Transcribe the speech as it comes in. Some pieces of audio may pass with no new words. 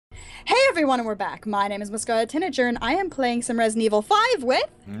everyone, and we're back. My name is Muscada Tinager, and I am playing some Resident Evil 5 with...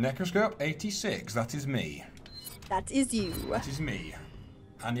 Necroscope86, that is me. That is you. That is me.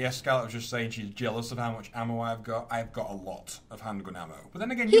 And yes, Scarlett was just saying she's jealous of how much ammo I've got. I've got a lot of handgun ammo. But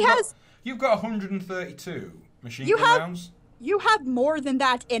then again, you've got 132 machine gun rounds. You have more than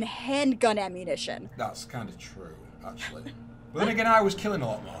that in handgun ammunition. That's kind of true, actually. But then again, I was killing a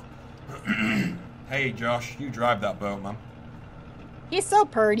lot more. Hey, Josh, you drive that boat, man. He's so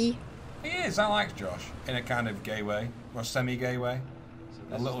purty. He is. I like Josh in a kind of gay way, or semi-gay way,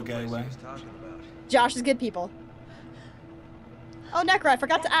 a little gay way. Josh is good people. Oh, Necro, I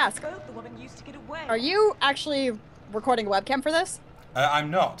forgot to ask. Are you actually recording a webcam for this? I'm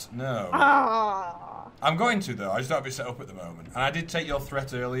not. No. Ah. I'm going to though. I just don't have it set up at the moment. And I did take your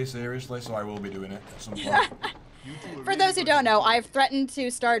threat earlier seriously, so I will be doing it at some point. For those who don't know, I've threatened to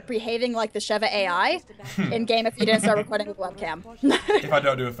start behaving like the Sheva AI in game if you didn't start recording with webcam. If I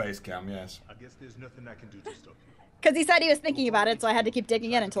don't do a face cam, yes. I guess there's nothing I can do to stop you. Because he said he was thinking about it, so I had to keep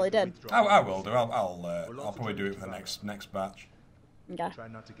digging in until he did. I will do. I'll probably do it for the next batch. Okay. Try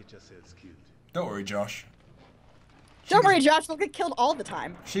not to get yourselves killed. Don't worry, Josh. Don't worry, Josh. We'll get killed all the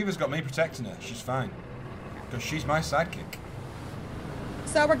time. Shiva's got me protecting her. She's fine. Because she's my sidekick.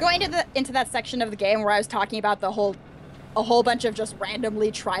 So we're going into that section of the game where I was talking about a whole bunch of just randomly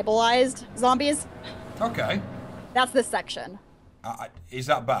tribalized zombies. Okay. That's this section. Is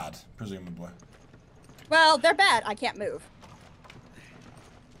that bad, presumably? Well, they're bad. I can't move.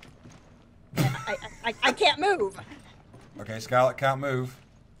 I can't move. Okay, Scarlett can't move.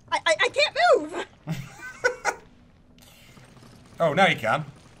 I can't move! Oh, now you can.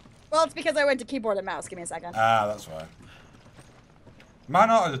 Well, it's because I went to keyboard and mouse. Give me a second. Ah, that's why. Mine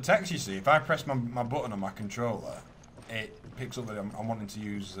auto detects, you see. If I press my button on my controller, it picks up that I'm wanting to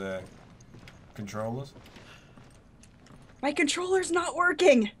use controllers. My controller's not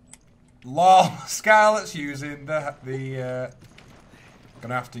working. LOL. Scarlett's using the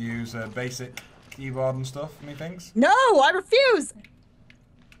gonna have to use basic keyboard and stuff, methinks. No, I refuse.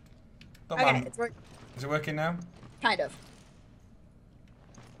 Don't Okay, mind. it's working. Is it working now? Kind of.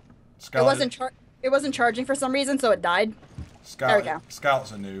 Scarlett, It wasn't charging for some reason, so it died. Scarlett, There we go.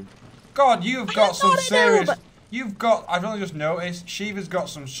 Scarlett's a noob. God, you've got some not a serious... noob. You've got... I've only just noticed, Shiva's got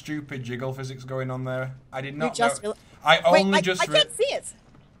some stupid jiggle physics going on there. I did not know... I can't see it.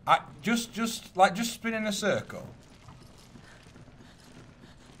 Just spin in a circle.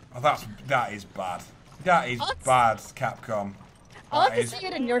 Oh, that is bad. That is bad, Capcom. I'll have to see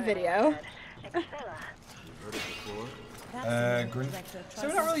it in your video. So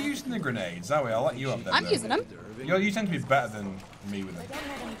we're not really using the grenades, are we? I'll let you have them. I'm using them. You tend to be better than me with them.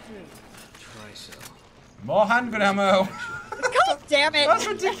 More handgun ammo. God damn it! That's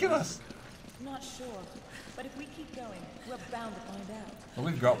ridiculous. Not sure, but if we keep going, we're bound to find out. Well,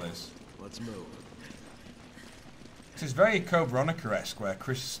 we've got this. Let's move. This is very Code Veronica-esque, where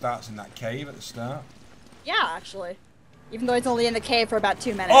Chris starts in that cave at the start. Yeah, actually. Even though it's only in the cave for about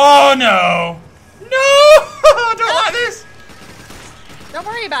 2 minutes. Oh no! No! I don't like this! Don't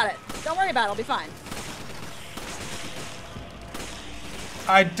worry about it. Don't worry about it. It'll be fine.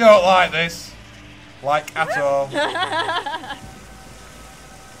 I don't like this. Like, at all.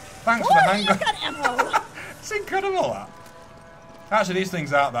 Thanks for the handgun. You got ammo. It's incredible, that. Actually, these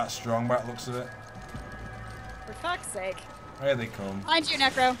things aren't that strong by the looks of it. For fuck's sake. Here they come. Behind you,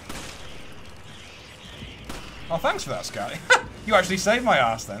 Necro. Oh, thanks for that, Scotty. You actually saved my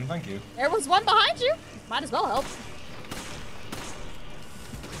ass then, thank you. There was one behind you. Might as well help.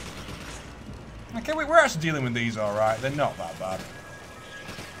 Okay, we're actually dealing with these alright. They're not that bad.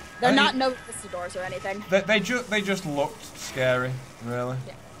 They're not no Vistadors or anything. They just looked scary, really.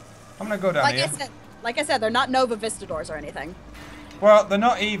 Yeah. I'm gonna go down here. Like I said, they're not Nova Vistadors or anything. Well, they're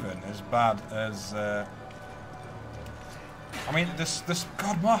not even as bad as... I mean, this...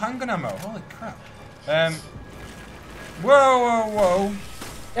 God, more handgun ammo. Holy crap. Whoa.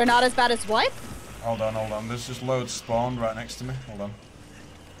 They're not as bad as what? Hold on. There's just loads spawned right next to me. Hold on.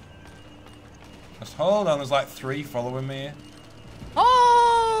 Just hold on. There's like 3 following me here.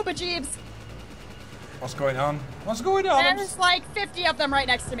 Oh, bejeebs. What's going on? What's going on? There's like 50 of them right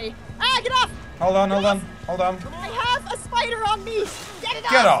next to me. Ah, get off! Hold on. I have a spider on me.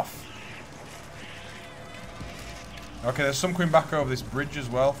 Get off! Okay, there's some coming back over this bridge as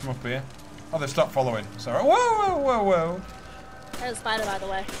well from up here. Oh, they stopped following. Sorry. Whoa. There's a spider, by the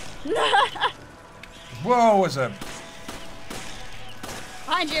way. Whoa, is a...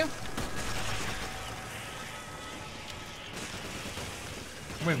 Behind you.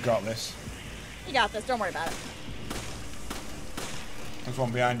 We've got this. You got this. Don't worry about it. There's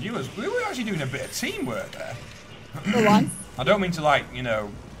one behind you. We were actually doing a bit of teamwork there. For once. I don't mean to, like, you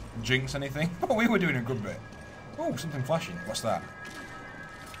know, jinx anything. Oh, we were doing a good bit. Oh, something flashing. What's that?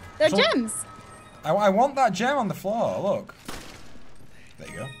 They're gems. I want that gem on the floor. Look. There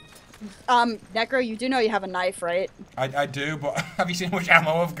you go. Necro, you do know you have a knife, right? I do, but have you seen how much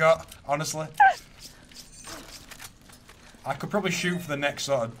ammo I've got? Honestly. I could probably shoot for the next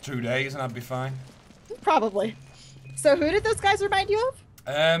sort of 2 days and I'd be fine. Probably. So who did those guys remind you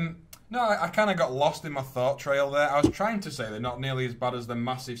of? No, I kind of got lost in my thought trail there. I was trying to say they're not nearly as bad as the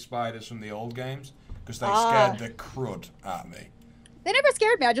massive spiders from the old games, because they scared the crud out of me. They never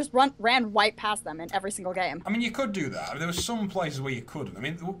scared me. I just ran right past them in every single game. I mean, you could do that. I mean, there were some places where you couldn't. I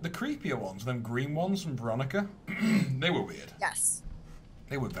mean, the creepier ones, them green ones from Veronica, they were weird. Yes.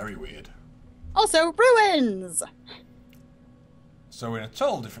 They were very weird. Also, ruins! So we're in a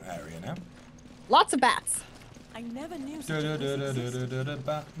total different area now. Lots of bats. I never knew such a place existed.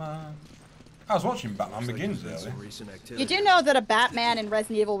 Batman. I was watching Batman Begins earlier. You do know that a Batman in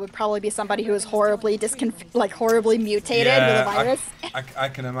Resident Evil would probably be somebody who is horribly horribly mutated with a virus. I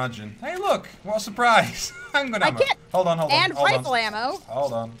can imagine. Hey, look! What a surprise! Handgun ammo. Hold on. And rifle ammo.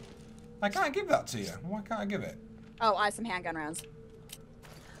 Hold on. I can't give that to you. Why can't I give it? Oh, I have some handgun rounds.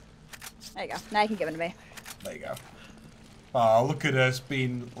 There you go. Now you can give it to me. There you go. Oh, look at us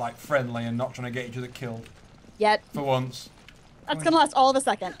being like friendly and not trying to get each other killed. Yet. For once. That's gonna last all of a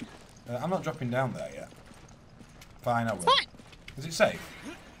second. I'm not dropping down there yet. Fine, I will. It's fine. Is it safe?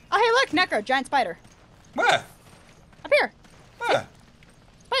 Oh, hey, look, Necro, giant spider. Where? Up here. Where?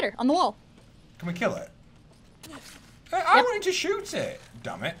 Spider on the wall. Can we kill it? I wanted to shoot it.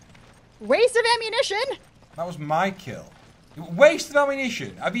 Damn it. Waste of ammunition. That was my kill. Waste of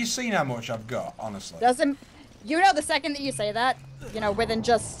ammunition. Have you seen how much I've got? Honestly. Doesn't. You know, the second that you say that, you know, within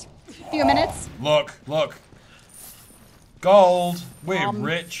just a few minutes. Look. Gold. We're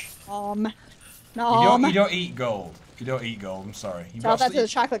rich. No. You don't eat gold. You don't eat gold. I'm sorry. Tell that to the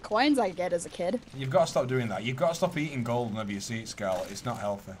chocolate coins I get as a kid. You've got to stop doing that. You've got to stop eating gold whenever you see it, Scarlet. It's not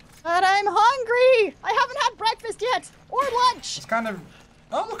healthy. But I'm hungry. I haven't had breakfast yet or lunch. It's kind of.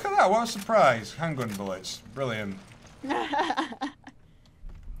 Oh, look at that! What a surprise! Handgun bullets. Brilliant.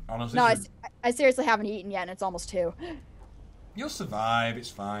 Honestly. No, I seriously haven't eaten yet, and it's almost 2. You'll survive. It's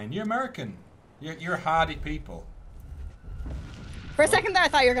fine. You're American. You're hardy people. For a second there, I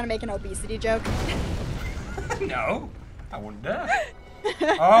thought you were going to make an obesity joke. No, I wouldn't dare.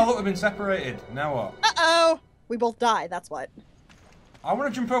 Oh, look, we've been separated. Now what? Uh-oh. We both died, that's what. I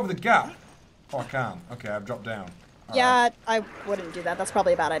want to jump over the gap. Oh, I can't. Okay, I've dropped down. Yeah, I wouldn't do that. That's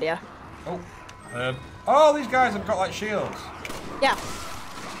probably a bad idea. Oh, these guys have got, like, shields. Yeah.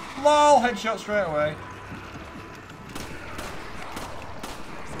 Lol, headshot straight away.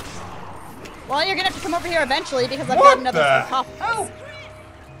 Well, you're going to have to come over here eventually because I've got another sarcophagus.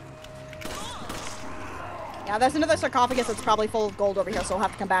 Yeah, there's another sarcophagus that's probably full of gold over here, so we'll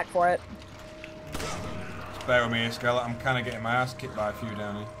have to come back for it. Just bear with me, Scarlet. I'm kind of getting my ass kicked by a few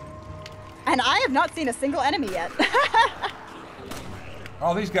down here. And I have not seen a single enemy yet.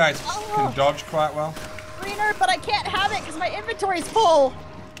 Oh, these guys can dodge quite well. Greener, but I can't have it because my inventory's full.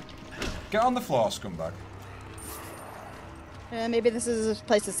 Get on the floor, scumbag. Maybe this is a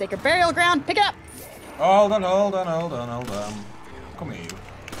place of sacred burial ground. Pick it up. Hold on. Come here, you.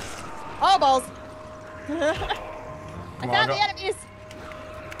 Oh, balls. I found the enemies.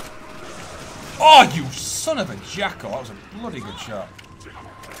 Oh, you son of a jackal. That was a bloody good shot.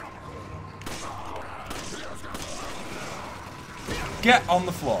 Get on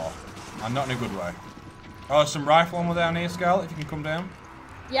the floor. And not in a good way. Oh, there's some rifle ammo down here, Scarlet, if you can come down.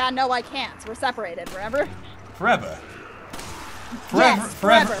 Yeah, no, I can't. We're separated, remember? Forever?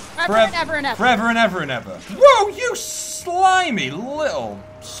 Forever and ever and ever. Forever and ever and ever. Whoa, you slimy little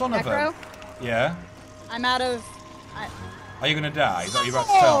son of a... Yeah? I'm out of... Are you going to die? Is that what you're about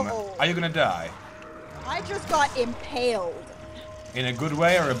to tell me? Are you going to die? I just got impaled. In a good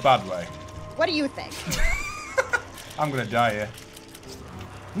way or a bad way? What do you think? I'm going to die here.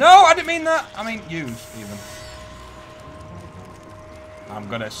 No, I didn't mean that. I mean you, even. I'm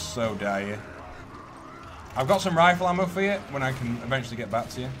going to so die here. I've got some rifle ammo for you when I can eventually get back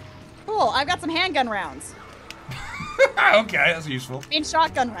to you. Cool, I've got some handgun rounds. Okay, that's useful. And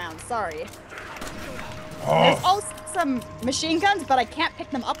shotgun rounds, sorry. Oh. There's also some machine guns, but I can't pick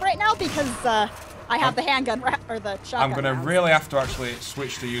them up right now because I have the handgun or the shotgun. I'm going to really have to actually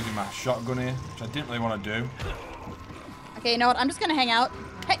switch to using my shotgun here, which I didn't really want to do. Okay, you know what? I'm just going to hang out.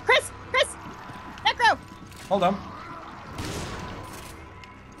 Hey, Chris! Necro! Hold on.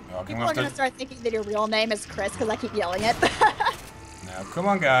 People are going to start thinking that your real name is Chris because I keep yelling it. Now, come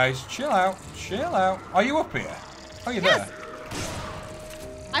on, guys. Chill out. Are you up here? Oh, you're there.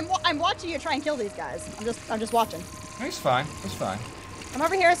 I'm watching you try and kill these guys. I'm just watching. It's fine. Come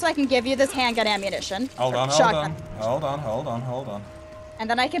over here so I can give you this handgun ammunition. Hold on, hold on. And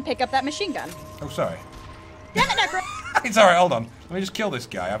then I can pick up that machine gun. Oh, sorry. Damn it, Necro! It's alright, hold on. Let me just kill this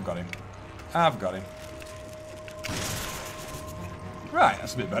guy. I've got him. Right,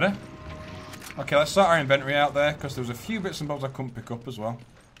 that's a bit better. Okay, let's sort our inventory out there, because there was a few bits and bobs I couldn't pick up as well.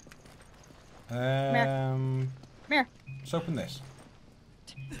 Come here. Let's open this.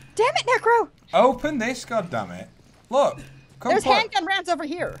 Damn it, Necro! Open this, goddammit. Look. There's handgun rounds over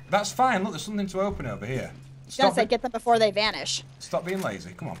here. That's fine. Look, there's something to open over here. Stop it. Get them before they vanish. Stop being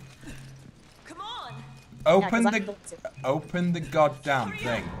lazy. Come on. Come on. Open the goddamn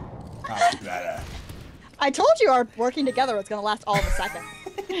thing. That's better. I told you our working together was going to last all of a second.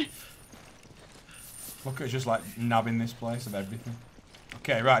 Look, it's just like nabbing this place of everything.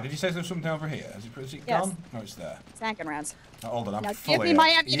 Okay, right. Did you say there's something over here? Is it gone? No, it's there. It's handgun rounds. Oh, hold on, I'm now fully give me my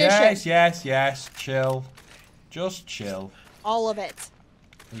ammunition. Yes. Chill. Just chill. All of it.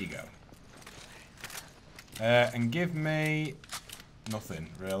 There you go. And give me nothing,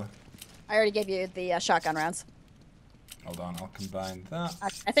 really. I already gave you the shotgun rounds. Hold on, I'll combine that.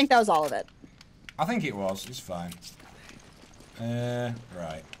 I think that was all of it. I think it was. It's fine.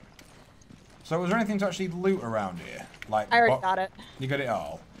 Right. So was there anything to actually loot around here? Like I already got it. You got it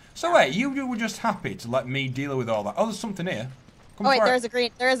all. So wait, you were just happy to let me deal with all that. Oh, there's something here. Come wait, there is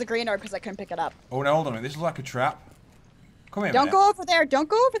a green orb because I couldn't pick it up. Oh no, hold on a minute. This is like a trap. Come here. Don't go over there. Don't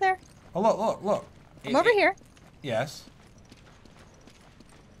go over there. Oh look. I'm over here. Yes.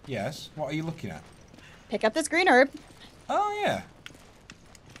 Yes. What are you looking at? Pick up this green herb. Oh yeah.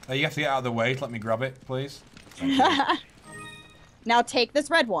 You have to get out of the way to let me grab it, please. Now take this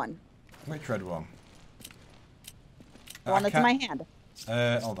red one. Which red one? The one that's in my hand.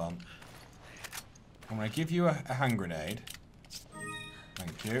 Hold on. I'm going to give you a hand grenade.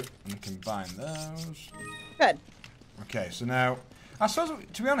 Thank you. And combine those. Good. Okay, so now, I suppose,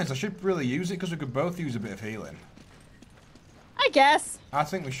 to be honest, I should really use it because we could both use a bit of healing. I guess. I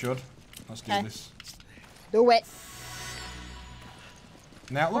think we should. Let's do this. Do it.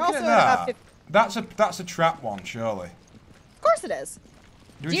 Now, looking at that, that's a trap one, surely. Of course it is.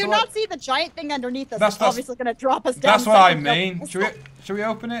 Do you not see the giant thing underneath us? That's obviously going to drop us down. That's what I mean. Should we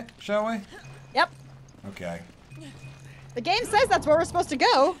open it, shall we? Yep. Okay. The game says that's where we're supposed to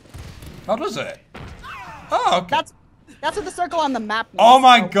go. Oh, does it? Oh, okay. That's what the circle on the map means. Oh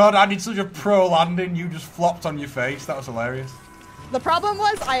my god, I did such a pro landing. You just flopped on your face. That was hilarious. The problem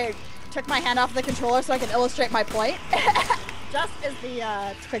was I took my hand off the controller so I could illustrate my point. Just as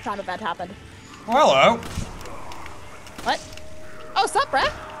the quick time event happened. Well, hello. What? Oh, sup, bruh?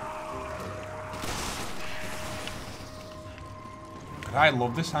 I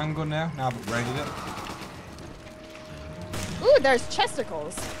love this handgun now. Now I've upgraded it. Ooh, there's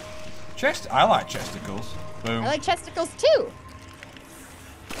chesticles. I like chesticles. Boom. I like chesticles too.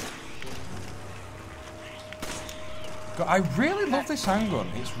 God, I really love this handgun.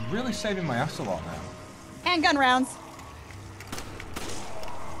 It's really saving my ass a lot now. Handgun rounds.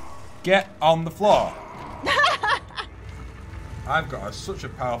 Get on the floor. I've got such a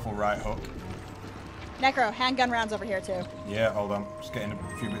powerful right hook. Necro, handgun rounds over here too. Yeah, hold on. Just getting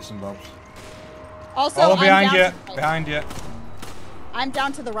a few bits and bobs. Also, oh, behind you. Behind you. I'm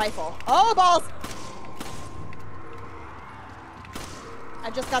down to the rifle. Oh, balls! I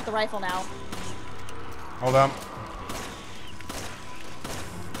just got the rifle now. Hold on.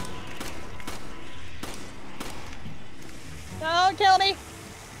 Don't kill me!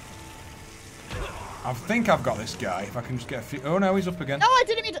 I think I've got this guy. If I can just get a few... Oh no, he's up again. No, I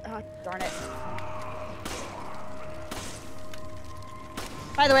didn't mean to... Oh, darn it.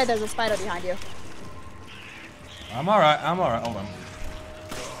 By the way, there's a spider behind you. I'm alright, hold on.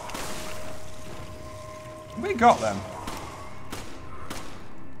 We got them.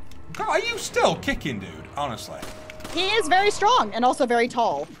 God, are you still kicking, dude? Honestly. He is very strong and also very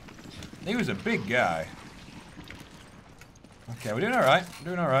tall. He was a big guy. Okay, we're doing alright.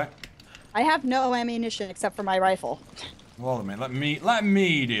 I have no ammunition except for my rifle. Well, a minute. Let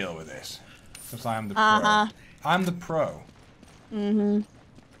me deal with this. Because I am the pro. I'm the pro. Mm-hmm.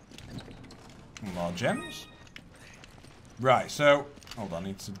 More gems. Right, so... Hold on, I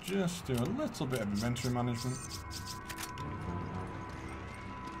need to just do a little bit of inventory management.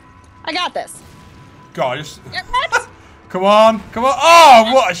 I got this. God, just... Come on.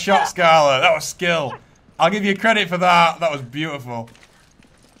 Oh, what a shot, Scarlet. That was skill. I'll give you credit for that. That was beautiful.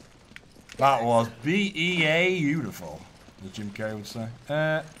 That was beautiful, as Jim Carrey would say.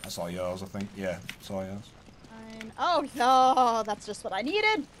 That's all yours, I think. Yeah, that's all yours. Fine. Oh, no, that's just what I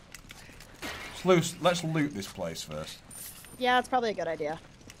needed. Let's loot this place first. Yeah, that's probably a good idea.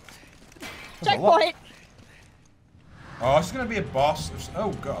 Checkpoint! Oh, it's going to be a boss.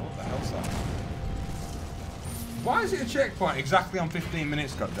 Oh, God, what the hell's that? Why is it a checkpoint exactly on 15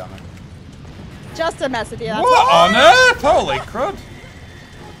 minutes, goddammit? Just to mess with you. That's What on earth? Holy crud.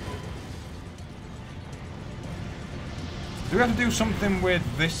 Do we have to do something with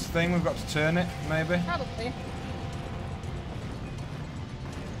this thing? We've got to turn it, maybe? Probably.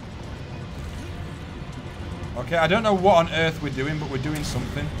 Okay, I don't know what on earth we're doing, but we're doing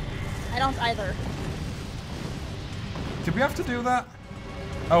something. I don't either. Did we have to do that?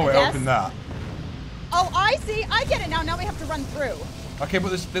 Oh, it Yes. opened that. Oh, I see. I get it now. Now we have to run through. Okay,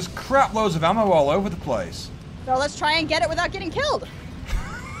 but there's crap loads of ammo all over the place. So let's try and get it without getting killed.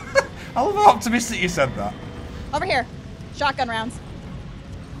 I love how optimistic you said that. Over here. Shotgun rounds.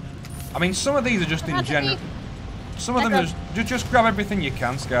 I mean, some of these are just in general. Some of them are just grab everything you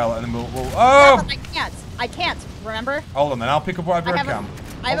can, Scarlet, and then we'll Yeah, oh! but I can't. Remember? Hold on, then I'll pick up whatever I can.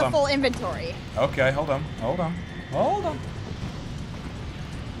 I have a full inventory. Okay, hold on.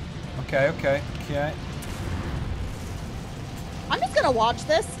 Okay. I'm just gonna watch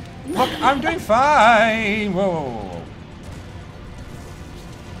this. Look, I'm doing fine. Whoa.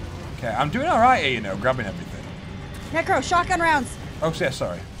 Okay, I'm doing all right here, you know, grabbing everything. Necro, shotgun rounds. Oh, yeah,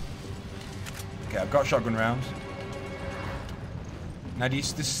 sorry. Okay, I've got shotgun rounds. Now,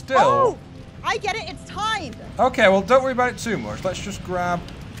 there's still... Oh, I get it. It's timed. Okay, well, don't worry about it too much. Let's just grab...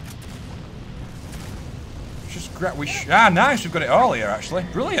 nice. We've got it all here, actually.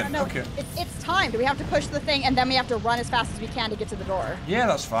 Brilliant. No, okay. It's timed. We have to push the thing, and then we have to run as fast as we can to get to the door. Yeah,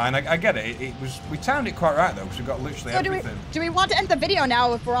 that's fine. I get it. We timed it quite right, though, because we've got literally everything. Do we want to end the video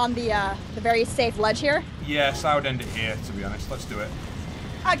now if we're on the very safe ledge here? Yes, I would end it here, to be honest. Let's do it.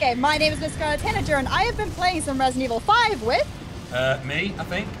 Okay, my name is Miss Scarlet Tanager, and I have been playing some Resident Evil 5 with... Me, I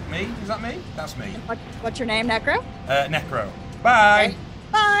think. Me? Is that me? That's me. What's your name, Necro? Necro. Bye. Okay.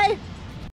 Bye.